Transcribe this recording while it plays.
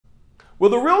Will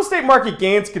the real estate market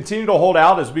gains continue to hold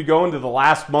out as we go into the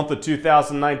last month of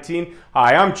 2019?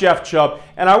 Hi, I'm Jeff Chubb,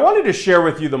 and I wanted to share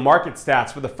with you the market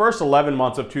stats for the first 11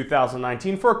 months of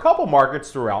 2019 for a couple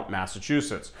markets throughout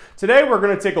Massachusetts. Today, we're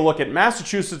going to take a look at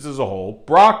Massachusetts as a whole,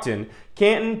 Brockton,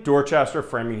 Canton, Dorchester,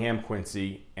 Framingham,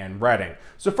 Quincy, and Reading.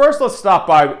 So first, let's stop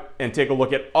by and take a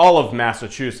look at all of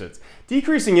Massachusetts.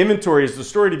 Decreasing inventory is the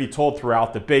story to be told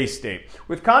throughout the Bay State,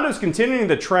 with condos continuing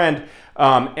the trend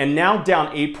and now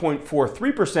down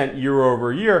 8.43% year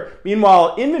over year.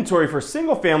 Meanwhile, inventory for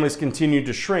single families continued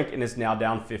to shrink and is now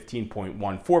down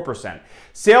 15.14%.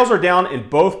 Sales are down in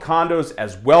both condos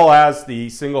as well as the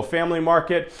single family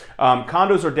market.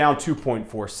 Condos are down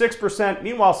 2.46%.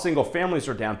 Meanwhile, single families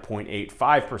are down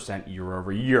 0.85% year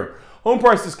over year. Home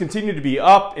prices continue to be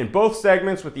up in both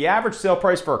segments, with the average sale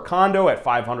price for a condo at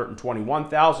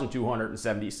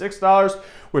 $521,276,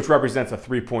 which represents a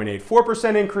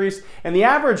 3.84% increase, and the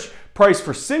average price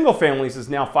for single families is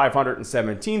now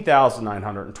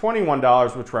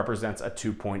 $517,921, which represents a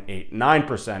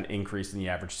 2.89% increase in the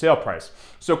average sale price.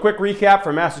 So quick recap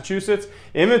for Massachusetts: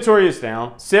 inventory is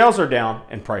down, sales are down,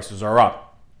 and prices are up.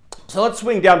 So let's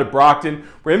swing down to Brockton,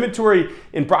 where inventory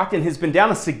in Brockton has been down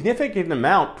a significant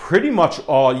amount pretty much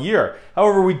all year.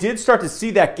 However, we did start to see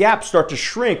that gap start to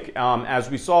shrink as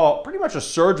we saw pretty much a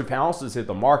surge of houses hit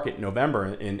the market in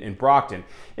November in Brockton.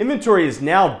 Inventory is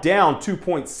now down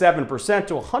 2.7%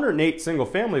 to 108 single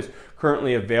families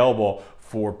currently available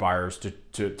for buyers to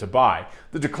buy.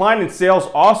 The decline in sales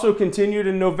also continued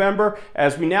in November,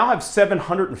 as we now have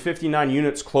 759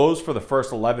 units closed for the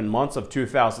first 11 months of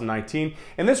 2019,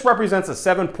 and this represents a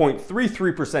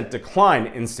 7.33% decline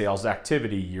in sales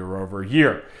activity year over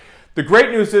year. The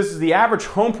great news is the average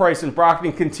home price in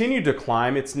Brockton continued to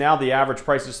climb. It's now the average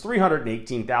price is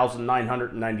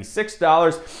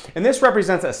 $318,996, and this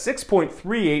represents a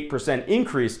 6.38%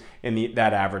 increase in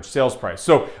that average sales price.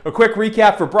 So a quick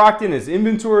recap for Brockton is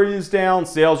inventory is down,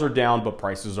 sales are down, but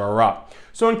prices are up.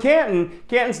 So in Canton,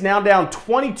 Canton's now down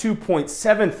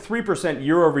 22.73%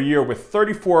 year over year, with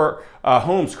 34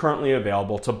 homes currently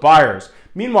available to buyers.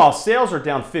 Meanwhile, sales are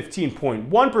down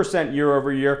 15.1% year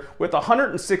over year, with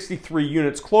 163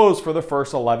 units closed for the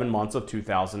first 11 months of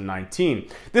 2019.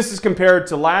 This is compared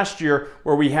to last year,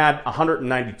 where we had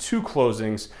 192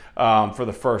 closings for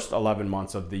the first 11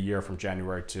 months of the year, from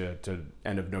January to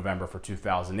end of November for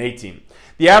 2018.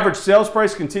 The average sales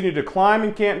price continued to climb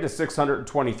in Canton to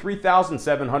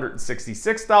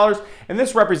 $623,766, and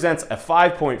this represents a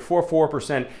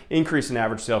 5.44% increase in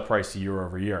average sale price year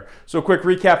over year. So a quick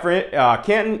recap for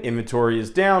Canton: inventory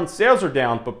is down, sales are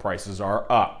down, but prices are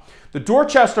up. The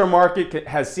Dorchester market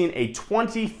has seen a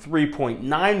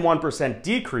 23.91%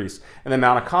 decrease in the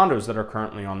amount of condos that are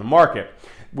currently on the market,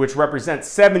 which represents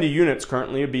 70 units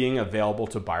currently being available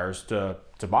to buyers to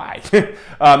buy.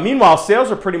 Meanwhile,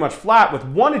 sales are pretty much flat, with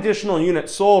one additional unit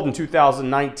sold in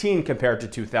 2019 compared to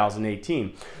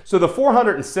 2018. So the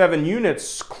 407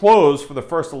 units closed for the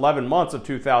first 11 months of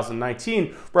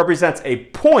 2019 represents a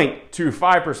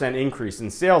 0.25% increase in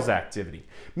sales activity.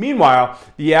 Meanwhile,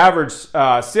 the average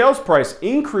sales price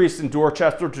increased in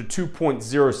Dorchester to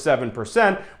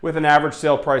 2.07%, with an average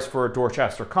sale price for a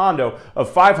Dorchester condo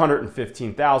of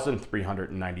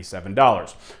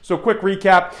 $515,397. So quick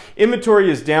recap: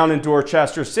 inventory is down in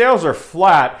Dorchester, sales are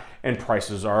flat, and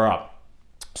prices are up.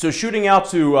 So shooting out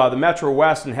to the Metro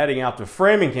West and heading out to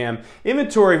Framingham,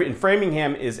 inventory in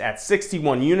Framingham is at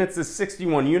 61 units. This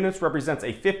 61 units represents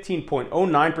a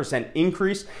 15.09%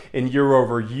 increase in year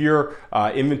over year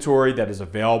inventory that is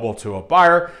available to a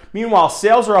buyer. Meanwhile,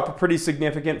 sales are up a pretty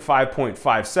significant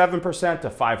 5.57% to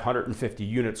 550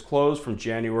 units closed from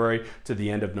January to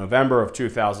the end of November of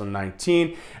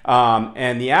 2019.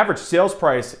 And the average sales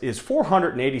price is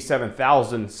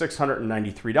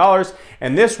 $487,693,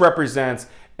 and this represents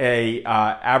a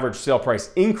average sale price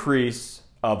increase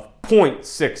of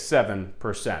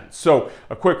 0.67%. So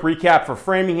a quick recap for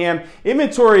Framingham: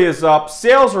 inventory is up,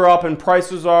 sales are up, and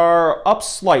prices are up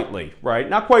slightly, right?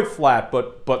 Not quite flat,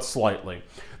 but slightly.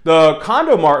 The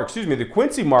the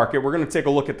Quincy market, we're going to take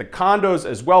a look at the condos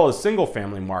as well as single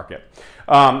family market.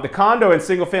 The condo and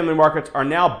single family markets are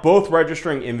now both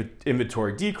registering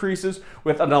inventory decreases,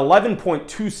 with an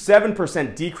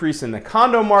 11.27% decrease in the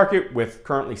condo market, with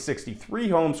currently 63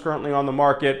 homes currently on the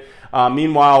market.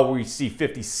 Meanwhile, we see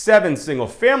 57 single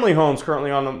family homes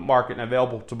currently on the market and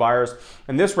available to buyers,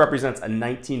 and this represents a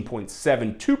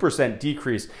 19.72%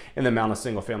 decrease in the amount of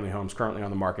single family homes currently on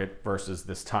the market versus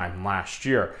this time last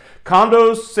year.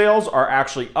 Condos sales are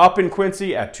actually up in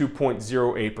Quincy at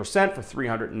 2.08% for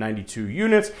 392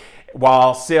 units,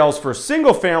 while sales for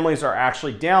single families are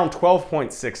actually down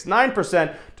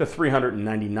 12.69% to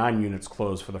 399 units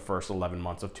closed for the first 11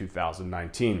 months of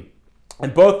 2019.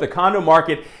 In both the condo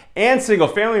market and single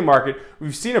family market,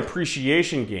 we've seen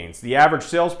appreciation gains. The average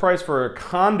sales price for a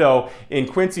condo in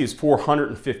Quincy is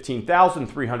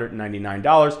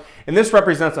 $415,399, and this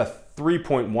represents a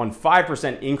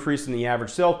 3.15% increase in the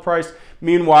average sales price.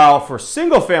 Meanwhile, for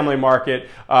single family market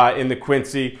in the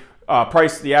Quincy,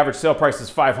 the average sale price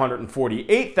is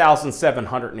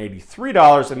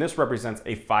 $548,783, and this represents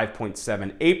a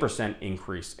 5.78%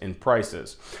 increase in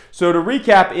prices. So to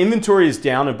recap, inventory is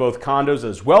down in both condos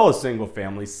as well as single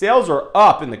family. Sales are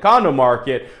up in the condo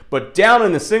market, but down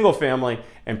in the single family,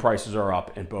 and prices are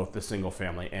up in both the single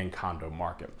family and condo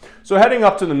market. So heading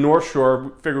up to the North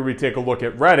Shore, figured we'd take a look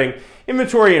at Reading.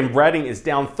 Inventory in Reading is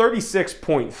down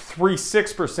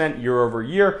 36.36% year over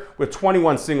year, with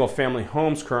 21 single family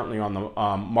homes currently on the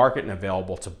market and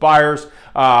available to buyers.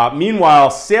 Meanwhile,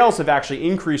 sales have actually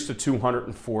increased to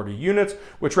 240 units,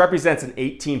 which represents an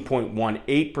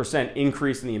 18.18%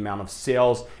 increase in the amount of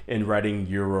sales in Reading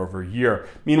year over year.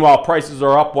 Meanwhile, prices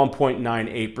are up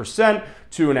 1.98%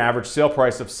 to an average sale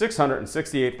price of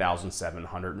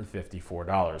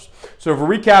 $668,754. So for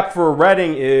recap for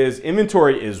Reading is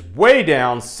inventory is way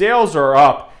down, sales are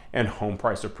up, and home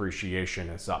price appreciation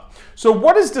is up. So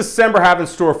what does December have in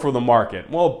store for the market?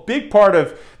 Well, a big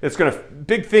thing that's going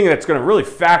to really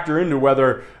factor into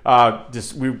whether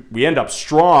we end up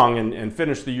strong and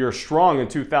finish the year strong in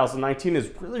 2019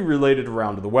 is really related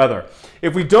around to the weather.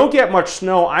 If we don't get much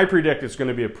snow, I predict it's going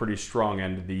to be a pretty strong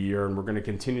end of the year, and we're going to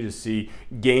continue to see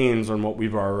gains on what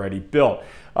we've already built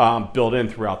in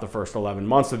throughout the first 11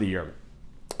 months of the year.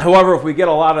 However, if we get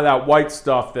a lot of that white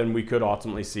stuff, then we could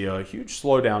ultimately see a huge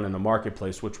slowdown in the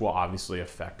marketplace, which will obviously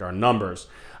affect our numbers.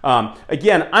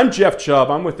 Again, I'm Jeff Chubb.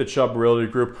 I'm with the Chubb Realty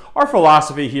Group. Our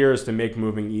philosophy here is to make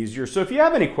moving easier. So if you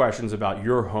have any questions about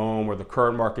your home or the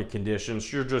current market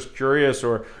conditions, you're just curious,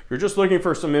 or you're just looking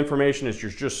for some information as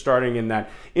you're just starting in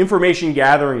that information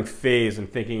gathering phase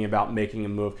and thinking about making a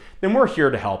move, then we're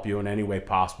here to help you in any way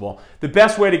possible. The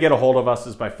best way to get a hold of us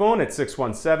is by phone at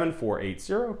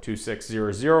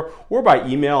 617-480-2600 or by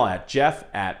email at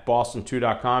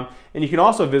jeff@boston2.com. And you can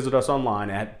also visit us online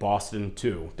at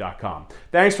boston2.com.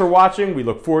 Thanks for watching. We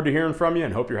look forward to hearing from you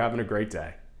and hope you're having a great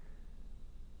day.